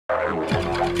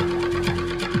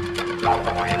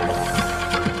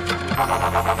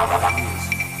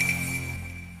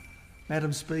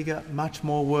Madam Speaker, much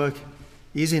more work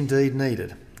is indeed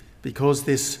needed because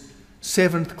this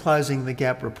 7th Closing the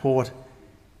Gap report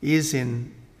is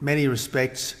in many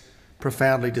respects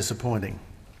profoundly disappointing.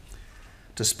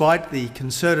 Despite the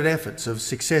concerted efforts of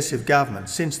successive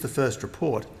governments since the first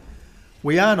report,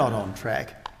 we are not on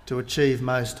track to achieve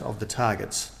most of the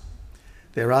targets.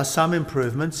 There are some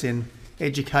improvements in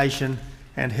education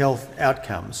and health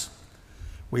outcomes.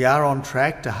 We are on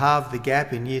track to halve the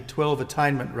gap in Year 12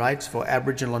 attainment rates for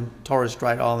Aboriginal and Torres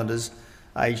Strait Islanders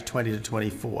aged 20 to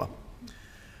 24.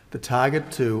 The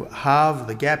target to halve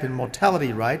the gap in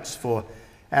mortality rates for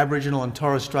Aboriginal and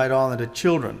Torres Strait Islander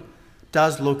children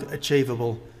does look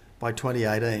achievable by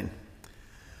 2018.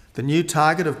 The new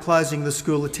target of closing the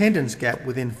school attendance gap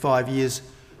within 5 years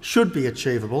should be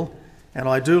achievable, and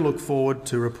I do look forward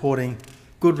to reporting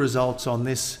good results on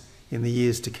this in the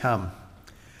years to come.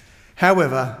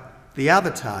 However, the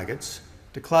other targets,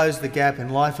 to close the gap in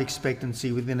life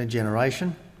expectancy within a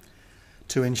generation,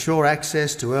 to ensure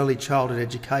access to early childhood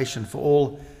education for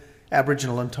all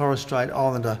Aboriginal and Torres Strait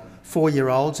Islander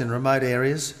 4-year-olds in remote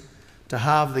areas, to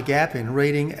halve the gap in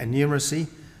reading and numeracy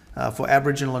for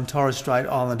Aboriginal and Torres Strait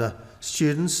Islander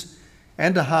students,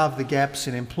 and to halve the gaps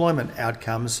in employment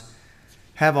outcomes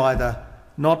have either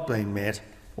not been met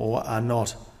or are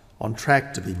not on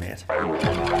track to be met.